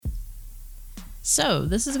So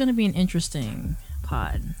this is going to be an interesting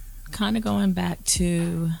pod. Kind of going back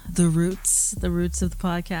to the roots of the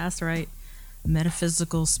podcast, right?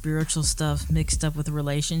 Metaphysical, spiritual stuff mixed up with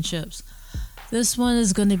relationships. This one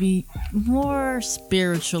is going to be more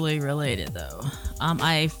spiritually related, though.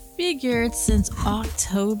 I figured since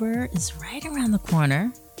October is right around the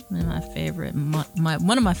corner,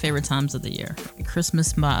 one of my favorite times of the year.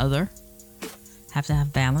 Christmas, my other. Have to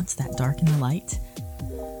have balance, that dark and the light.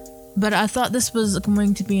 But I thought this was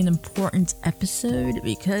going to be an important episode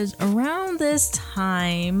because around this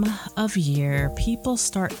time of year, people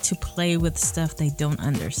start to play with stuff they don't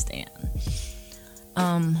understand.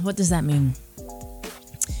 What does that mean?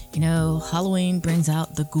 You know, Halloween brings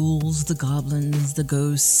out the ghouls, the goblins, the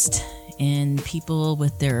ghosts, and people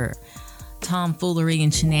with their tomfoolery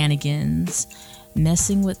and shenanigans,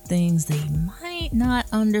 messing with things they might not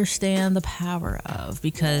understand the power of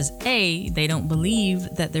because A, they don't believe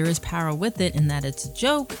that there is power with it and that it's a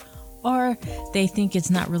joke, or they think it's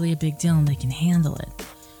not really a big deal and they can handle it.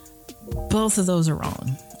 Both of those are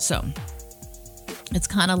wrong. So it's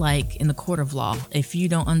kind of like in the court of law. If you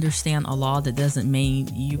don't understand a law, that doesn't mean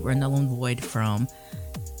you are null and void from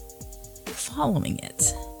following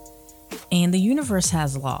it. And the universe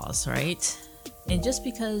has laws, right? And just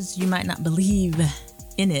because you might not believe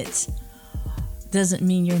in it doesn't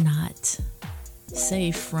mean you're not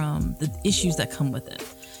safe from the issues that come with it.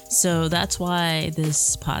 So that's why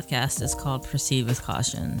this podcast is called Proceed with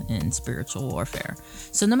Caution in Spiritual Warfare.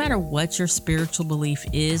 So no matter what your spiritual belief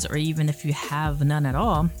is, or even if you have none at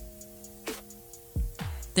all,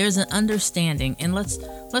 there's an understanding. And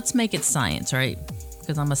let's make it science, right?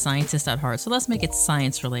 Because I'm a scientist at heart. So let's make it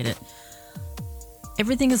science related.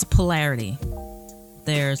 Everything is a polarity.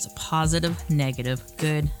 There's positive, negative,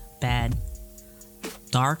 good, bad,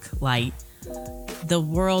 dark, light. The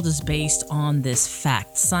world is based on this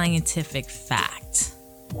fact, scientific fact,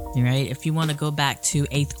 right? If you want to go back to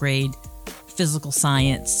 8th grade physical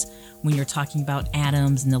science, when you're talking about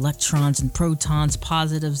atoms and electrons and protons,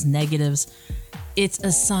 positives, negatives, it's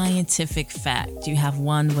a scientific fact. You have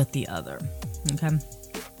one with the other, okay?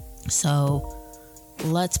 So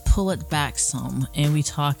let's pull it back some and we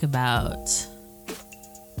talk about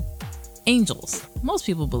angels. Most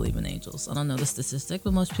people believe in angels. I don't know the statistic,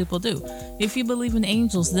 but most people do. If you believe in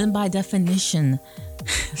angels, then by definition,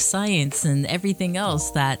 science and everything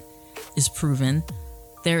else that is proven,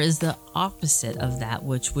 there is the opposite of that,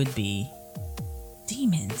 which would be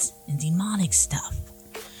demons and demonic stuff.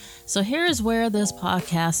 So here's where this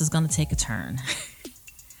podcast is going to take a turn.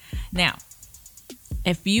 Now,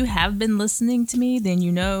 if you have been listening to me, then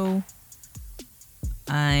you know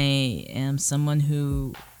I am someone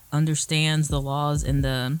who understands the laws and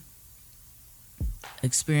the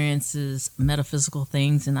experiences metaphysical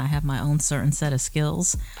things, and I have my own certain set of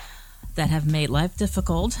skills that have made life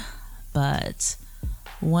difficult, but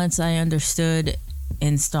once I understood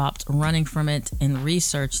and stopped running from it and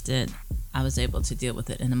researched it, I was able to deal with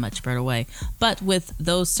it in a much better way. But with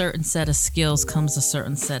those certain set of skills comes a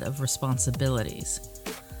certain set of responsibilities,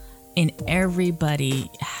 and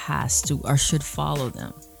everybody has to or should follow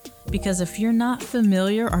them. Because if you're not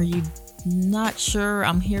familiar or you're not sure,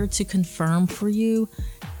 I'm here to confirm for you,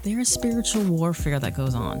 there is spiritual warfare that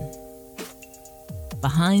goes on.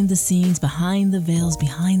 Behind the scenes, behind the veils,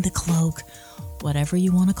 behind the cloak, whatever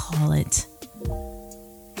you want to call it,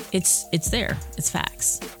 it's there. It's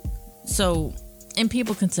facts. So, and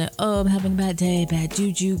people can say, oh, I'm having a bad day, bad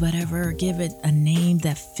juju, whatever. Give it a name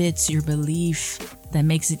that fits your belief, that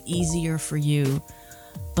makes it easier for you.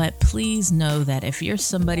 But please know that if you're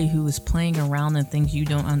somebody who is playing around in things you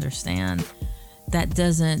don't understand, that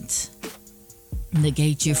doesn't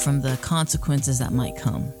negate you from the consequences that might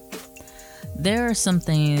come. There are some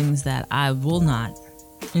things that I will not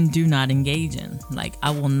and do not engage in. Like,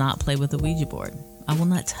 I will not play with a Ouija board. I will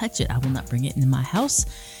not touch it. I will not bring it into my house.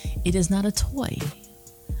 It is not a toy.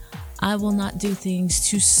 I will not do things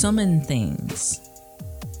to summon things.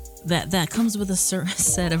 That comes with a certain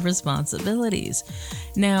set of responsibilities.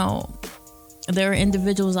 Now, there are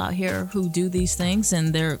individuals out here who do these things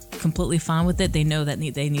and they're completely fine with it. They know that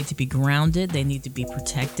they need to be grounded. They need to be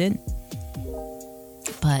protected.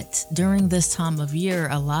 But during this time of year,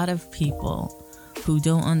 a lot of people who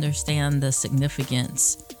don't understand the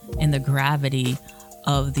significance and the gravity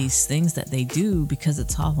of these things that they do because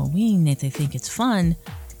it's Halloween, that they think it's fun,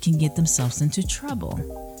 can get themselves into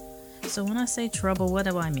trouble. So when I say trouble, what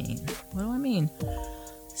do I mean? What do I mean?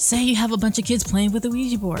 Say you have a bunch of kids playing with a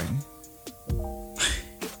Ouija board.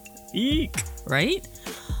 Eek, right?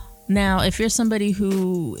 Now, if you're somebody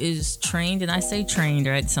who is trained, and I say trained,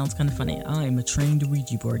 right? It sounds kind of funny. I'm a trained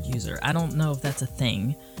Ouija board user. I don't know if that's a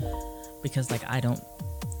thing. because like I don't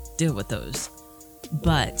deal with those.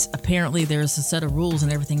 But apparently there's a set of rules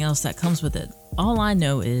and everything else that comes with it. All I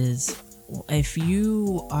know is if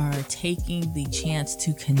you are taking the chance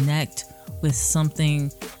to connect with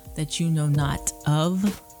something that you know not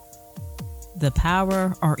of, the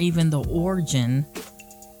power or even the origin,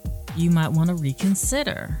 you might want to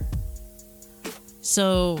reconsider.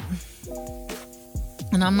 So,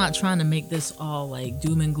 and I'm not trying to make this all like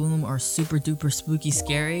doom and gloom or super duper spooky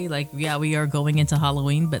scary. Like, yeah, we are going into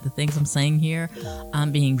Halloween, but the things I'm saying here,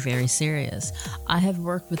 I'm being very serious. I have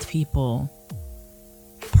worked with people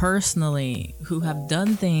personally who have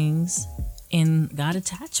done things and got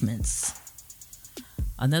attachments.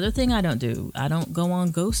 Another thing I don't do, I don't go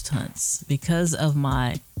on ghost hunts because of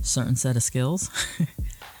my certain set of skills.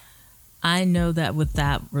 I know that with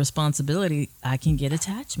that responsibility, I can get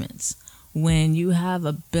attachments. When you have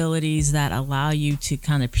abilities that allow you to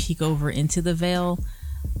kind of peek over into the veil,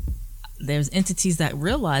 there's entities that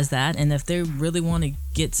realize that, and if they really want to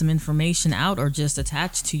get some information out or just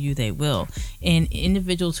attach to you, they will. And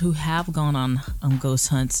individuals who have gone on ghost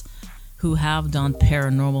hunts, who have done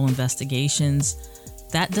paranormal investigations,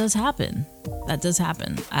 that does happen. That does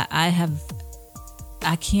happen.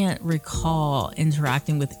 I can't recall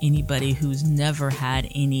interacting with anybody who's never had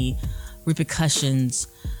any repercussions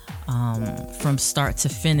from start to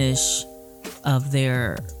finish of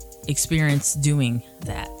their experience doing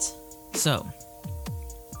that. So,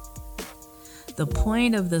 the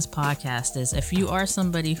point of this podcast is if you are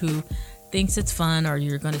somebody who thinks it's fun or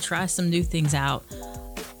you're going to try some new things out,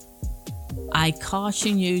 I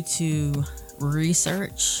caution you to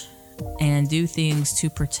research and do things to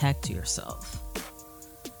protect yourself.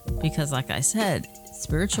 Because like I said,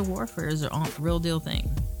 spiritual warfare is a real deal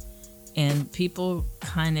thing. And people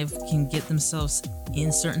kind of can get themselves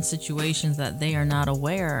in certain situations that they are not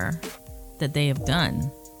aware that they have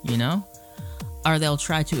done, you know? Or they'll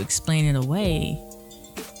try to explain it away.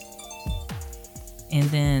 And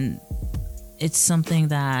then it's something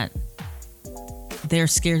that they're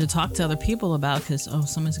scared to talk to other people about because, oh,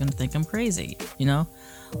 somebody's going to think I'm crazy, you know?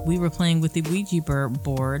 We were playing with the Ouija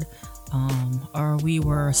board, or we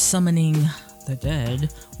were summoning the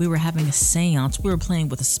dead. We were having a seance. We were playing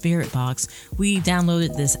with a spirit box. We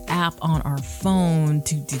downloaded this app on our phone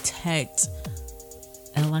to detect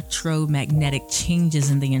electromagnetic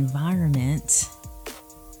changes in the environment.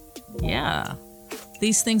 Yeah.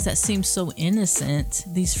 These things that seem so innocent,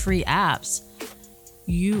 these free apps,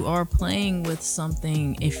 you are playing with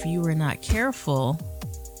something, if you are not careful,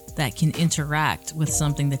 that can interact with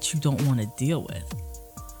something that you don't want to deal with.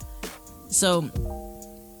 So,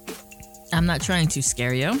 I'm not trying to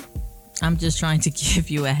scare you. I'm just trying to give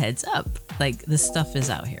you a heads up. Like, this stuff is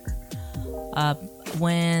out here.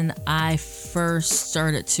 When I first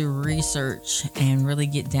started to research and really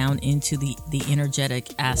get down into the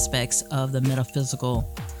energetic aspects of the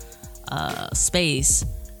metaphysical space,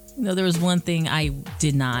 you know, there was one thing I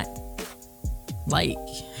did not like.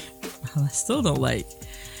 I still don't like.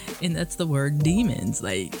 And that's the word demons.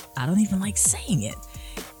 Like, I don't even like saying it.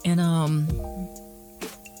 And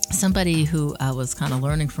somebody who I was kind of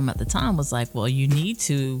learning from at the time was like, well, you need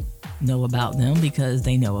to know about them because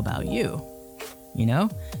they know about you. You know,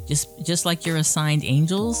 just like you're assigned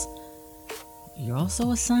angels, you're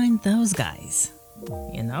also assigned those guys,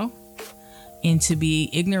 you know? And to be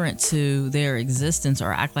ignorant to their existence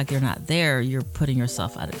or act like they're not there, you're putting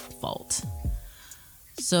yourself at a fault.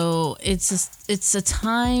 So it's a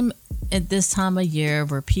time at this time of year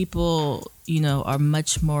where people, you know, are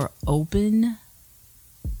much more open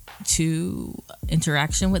to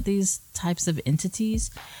interaction with these types of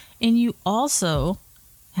entities. And you also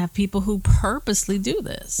have people who purposely do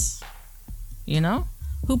this, you know,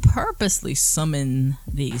 who purposely summon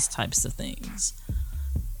these types of things.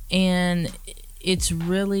 And it's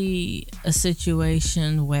really a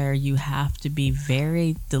situation where you have to be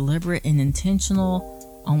very deliberate and intentional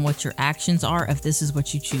on what your actions are if this is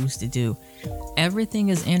what you choose to do. Everything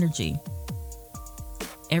is energy.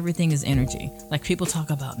 Everything is energy. Like, people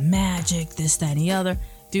talk about magic, this, that, and the other.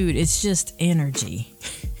 Dude, it's just energy.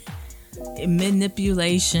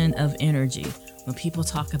 Manipulation of energy. When people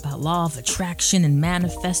talk about law of attraction and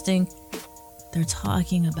manifesting, they're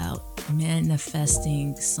talking about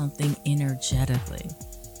manifesting something energetically,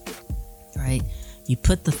 right? You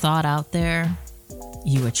put the thought out there,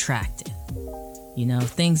 you attract it, you know,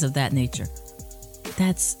 things of that nature.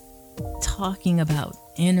 That's talking about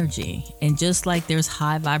energy. And just like there's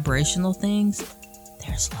high vibrational things,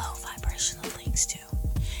 there's low vibrational things too.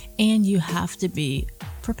 And you have to be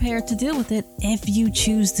prepared to deal with it if you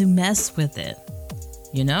choose to mess with it.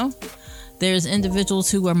 You know, there's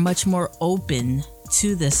individuals who are much more open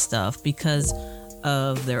to this stuff because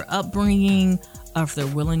of their upbringing, of their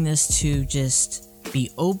willingness to just be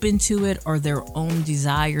open to it, or their own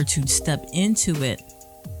desire to step into it.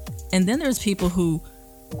 And then there's people who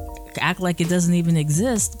act like it doesn't even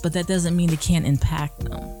exist, but that doesn't mean it can't impact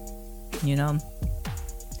them, you know?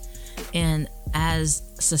 And as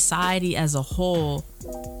society as a whole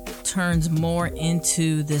turns more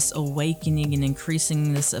into this awakening and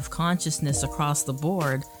increasingness of consciousness across the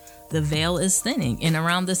board, the veil is thinning. And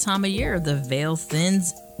around this time of year, the veil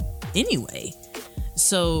thins anyway.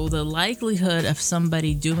 So the likelihood of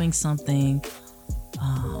somebody doing something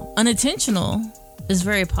unintentional is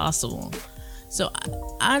very possible. So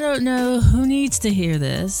I don't know who needs to hear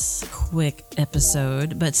this quick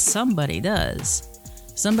episode, but somebody does.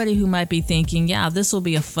 Somebody who might be thinking, yeah, this will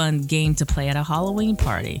be a fun game to play at a Halloween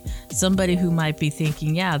party. Somebody who might be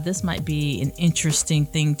thinking, yeah, this might be an interesting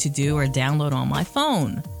thing to do or download on my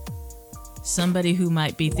phone. Somebody who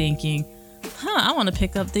might be thinking, I want to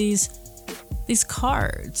pick up these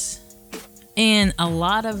cards. And a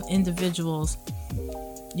lot of individuals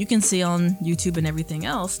you can see on YouTube and everything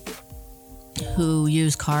else who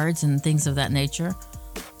use cards and things of that nature.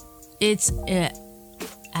 It's an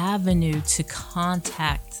avenue to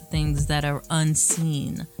contact things that are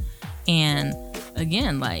unseen. And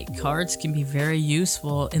again, like, cards can be very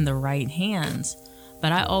useful in the right hands.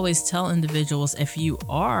 But I always tell individuals, if you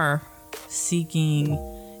are seeking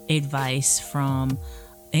advice from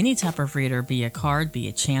any type of reader, be a card, be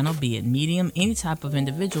a channel, be it medium, any type of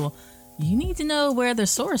individual, you need to know where the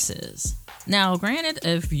source is. Now, granted,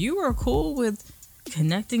 if you are cool with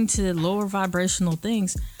connecting to lower vibrational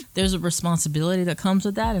things, there's a responsibility that comes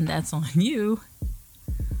with that, and that's on you.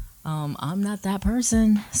 I'm not that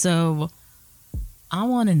person, so I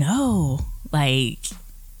want to know, like,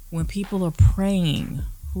 when people are praying,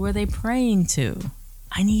 who are they praying to?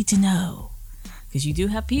 I need to know, because you do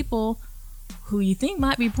have people who you think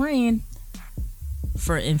might be praying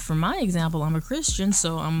for. And for my example, I'm a Christian,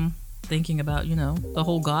 so I'm thinking about, the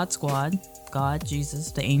whole God squad, God,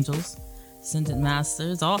 Jesus, the angels, ascended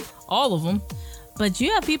masters, all of them. But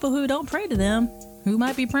you have people who don't pray to them, who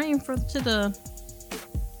might be praying to the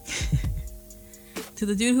to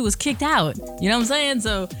the dude who was kicked out. You know what I'm saying?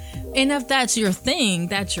 So, and if that's your thing,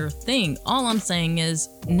 that's your thing. All I'm saying is,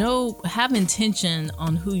 have intention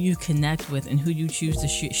on who you connect with and who you choose to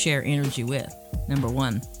share energy with. Number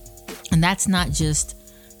one. And that's not just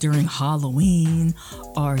during Halloween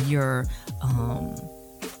or your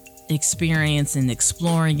experience in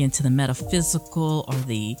exploring into the metaphysical or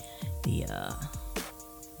the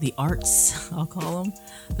arts, I'll call them,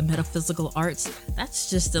 the metaphysical arts. That's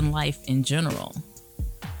just in life in general.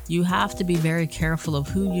 You have to be very careful of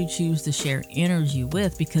who you choose to share energy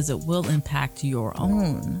with, because it will impact your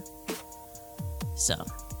own. So,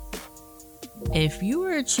 if you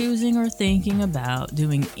are choosing or thinking about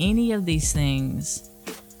doing any of these things,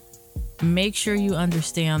 make sure you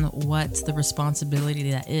understand what the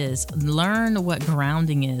responsibility that is. Learn what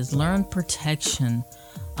grounding is. Learn protection.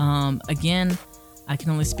 Again, I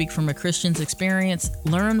can only speak from a Christian's experience.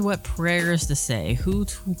 Learn what prayers to say, who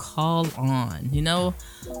to call on.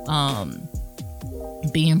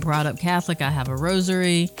 Being brought up Catholic, I have a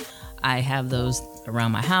rosary. I have those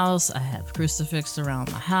around my house. I have crucifix around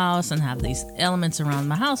my house and have these elements around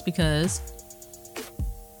my house, because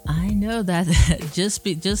I know that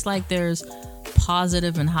just like there's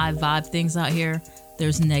positive and high vibe things out here,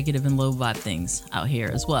 there's negative and low vibe things out here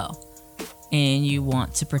as well. And you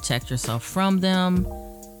want to protect yourself from them,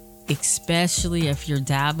 especially if you're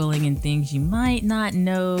dabbling in things you might not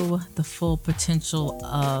know the full potential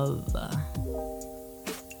of.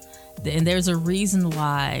 And there's a reason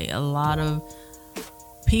why a lot of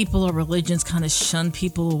people or religions kind of shun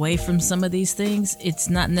people away from some of these things. It's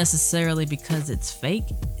not necessarily because it's fake.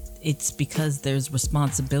 It's because there's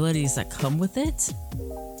responsibilities that come with it.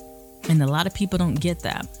 And a lot of people don't get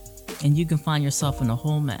that. And you can find yourself in a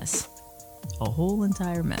whole mess. A whole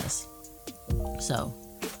entire mess. So,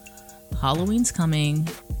 Halloween's coming.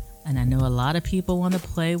 And I know a lot of people want to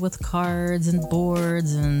play with cards and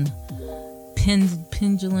boards and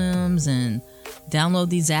pendulums and download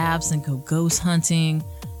these apps and go ghost hunting.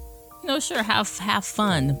 Sure, have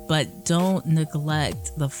fun, but don't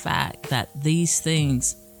neglect the fact that these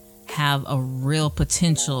things have a real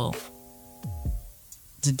potential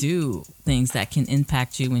to do things that can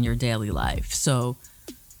impact you in your daily life. So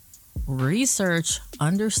research,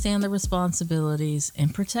 understand the responsibilities,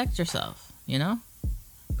 and protect yourself,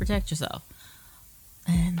 Protect yourself.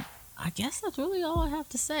 And I guess that's really all I have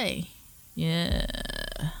to say. Yeah.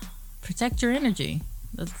 Protect your energy.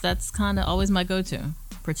 That's kind of always my go-to.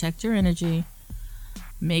 Protect your energy.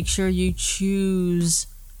 Make sure you choose,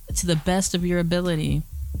 to the best of your ability,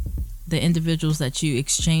 the individuals that you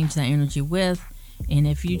exchange that energy with. And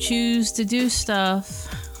if you choose to do stuff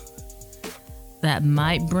that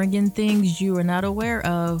might bring in things you are not aware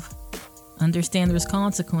of, understand there's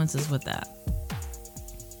consequences with that.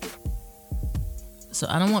 So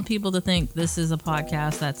I don't want people to think this is a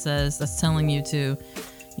podcast that's telling you to,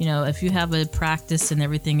 if you have a practice and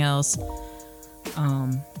everything else,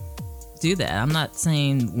 do that. I'm not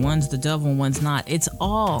saying one's the devil and one's not. It's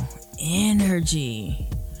all energy.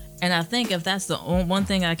 And I think if that's the one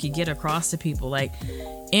thing I could get across to people, like,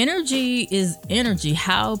 energy is energy.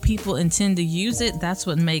 How people intend to use it, that's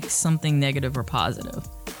what makes something negative or positive.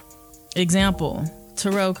 Example,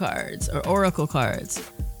 tarot cards or oracle cards.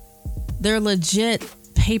 They're legit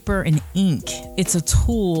paper and ink. It's a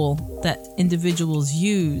tool that individuals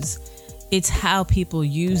use. It's how people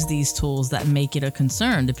use these tools that make it a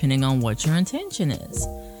concern, depending on what your intention is.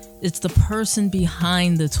 It's the person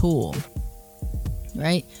behind the tool,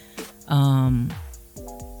 right?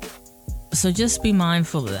 So just be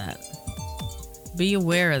mindful of that. Be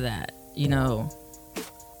aware of that,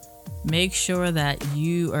 Make sure that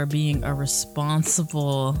you are being a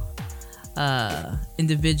responsible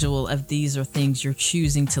individual if these are things you're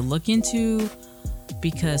choosing to look into,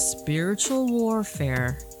 because spiritual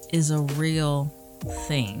warfare is a real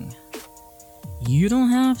thing. You don't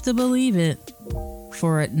have to believe it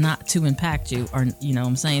for it not to impact you, or what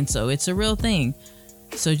I'm saying? So it's a real thing.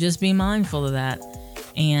 So just be mindful of that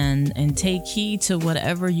and take heed to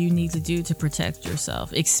whatever you need to do to protect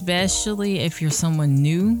yourself, especially if you're someone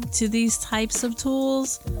new to these types of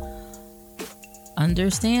tools.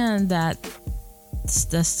 Understand that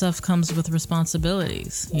stuff comes with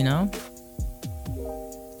responsibilities,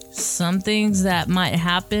 Some things that might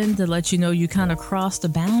happen to let you know you kind of crossed a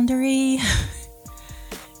boundary.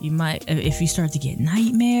 You might, if you start to get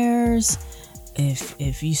nightmares,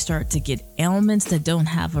 if you start to get ailments that don't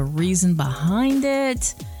have a reason behind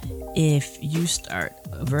it, if you start,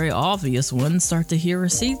 a very obvious one, start to hear or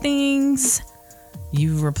see things,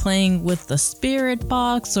 you were playing with the spirit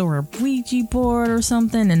box or a Ouija board or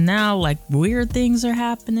something, and now like weird things are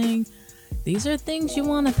happening. These are things you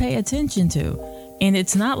want to pay attention to. And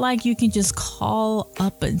it's not like you can just call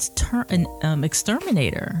up an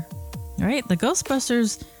exterminator, right? The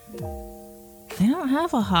Ghostbusters, they don't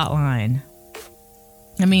have a hotline.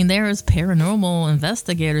 I mean, there's paranormal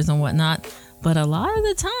investigators and whatnot, but a lot of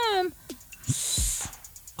the time,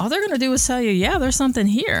 all they're going to do is tell you, yeah, there's something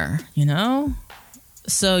here,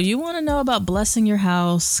 So you want to know about blessing your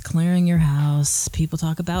house, clearing your house. People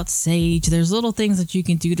talk about sage. There's little things that you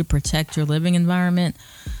can do to protect your living environment.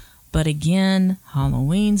 But again,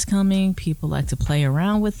 Halloween's coming. People like to play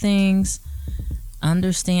around with things.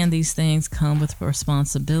 Understand these things come with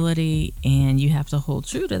responsibility, and you have to hold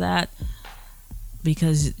true to that.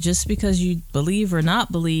 Because just because you believe or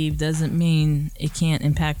not believe doesn't mean it can't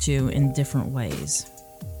impact you in different ways.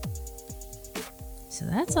 So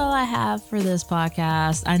that's all I have for this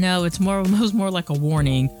podcast. I know it was more like a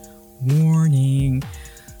warning. Warning.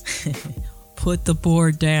 Put the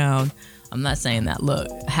board down. I'm not saying that. Look,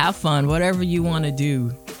 have fun, whatever you want to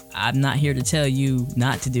do. I'm not here to tell you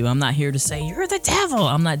not to do. I'm not here to say you're the devil.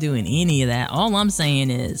 I'm not doing any of that. All I'm saying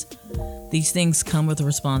is these things come with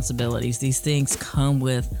responsibilities. These things come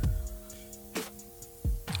with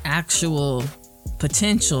actual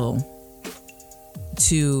potential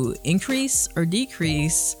to increase or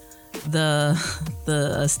decrease the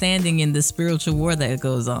standing in the spiritual war that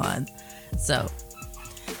goes on. So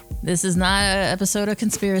this is not an episode of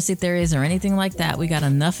conspiracy theories or anything like that. We got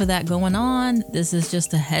enough of that going on. This is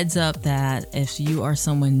just a heads up that if you are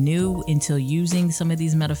someone new into using some of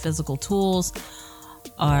these metaphysical tools,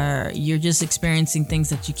 or you're just experiencing things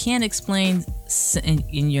that you can't explain, and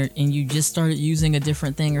you just started using a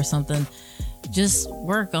different thing or something, just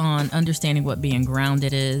work on understanding what being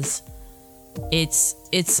grounded is.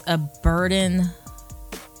 It's a burden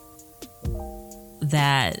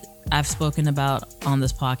that I've spoken about on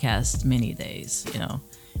this podcast many days.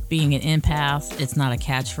 Being an empath, it's not a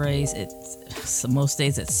catchphrase. Most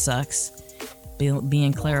days it sucks.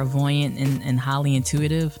 Being clairvoyant and highly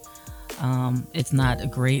intuitive, it's not a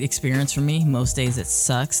great experience for me. Most days it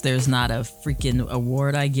sucks. There's not a freaking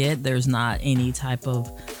award I get. There's not any type of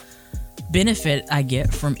benefit I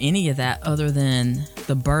get from any of that other than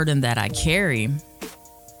the burden that I carry.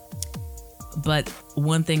 But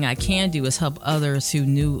one thing I can do is help others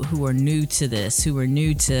who are new to this, who are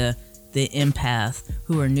new to the empath,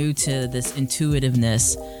 who are new to this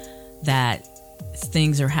intuitiveness, that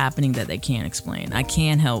things are happening that they can't explain. I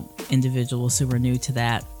can help individuals who are new to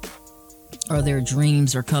that or their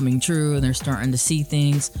dreams are coming true and they're starting to see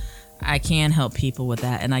things. I can help people with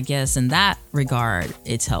that. And I guess in that regard,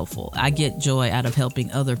 it's helpful. I get joy out of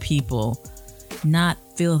helping other people not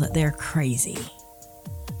feel that they're crazy.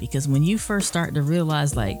 Because when you first start to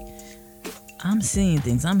realize, like, I'm seeing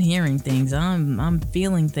things, I'm hearing things, I'm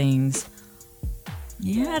feeling things,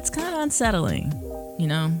 yeah, it's kind of unsettling, you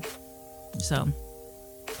know? So,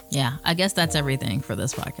 yeah, I guess that's everything for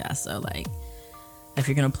this podcast. So, like, if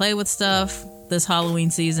you're going to play with stuff this Halloween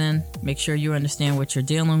season, make sure you understand what you're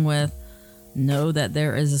dealing with. Know that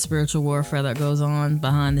there is a spiritual warfare that goes on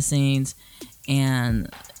behind the scenes. And,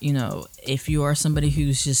 you know, if you are somebody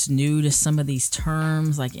who's just new to some of these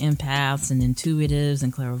terms like empaths and intuitives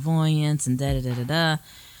and clairvoyance and da-da-da-da-da,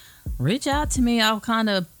 reach out to me. I'll kind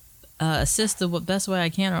of assist the best way I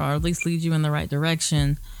can, or at least lead you in the right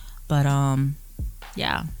direction. But,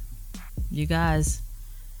 yeah, you guys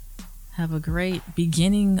have a great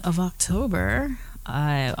beginning of October.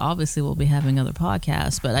 I obviously will be having other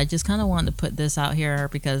podcasts, but I just kind of wanted to put this out here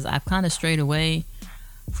because I've kind of strayed away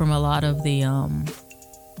from a lot of the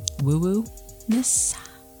woo-woo-ness,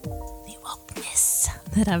 the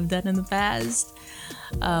wokeness that I've done in the past.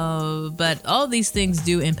 But all these things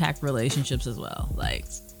do impact relationships as well. Like,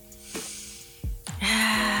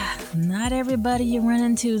 not everybody you run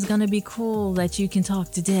into is going to be cool that you can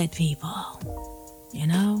talk to dead people, you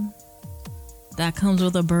know? That comes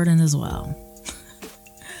with a burden as well.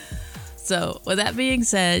 So, with that being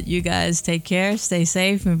said, you guys take care, stay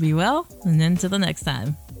safe, and be well. And until the next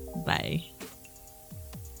time, bye.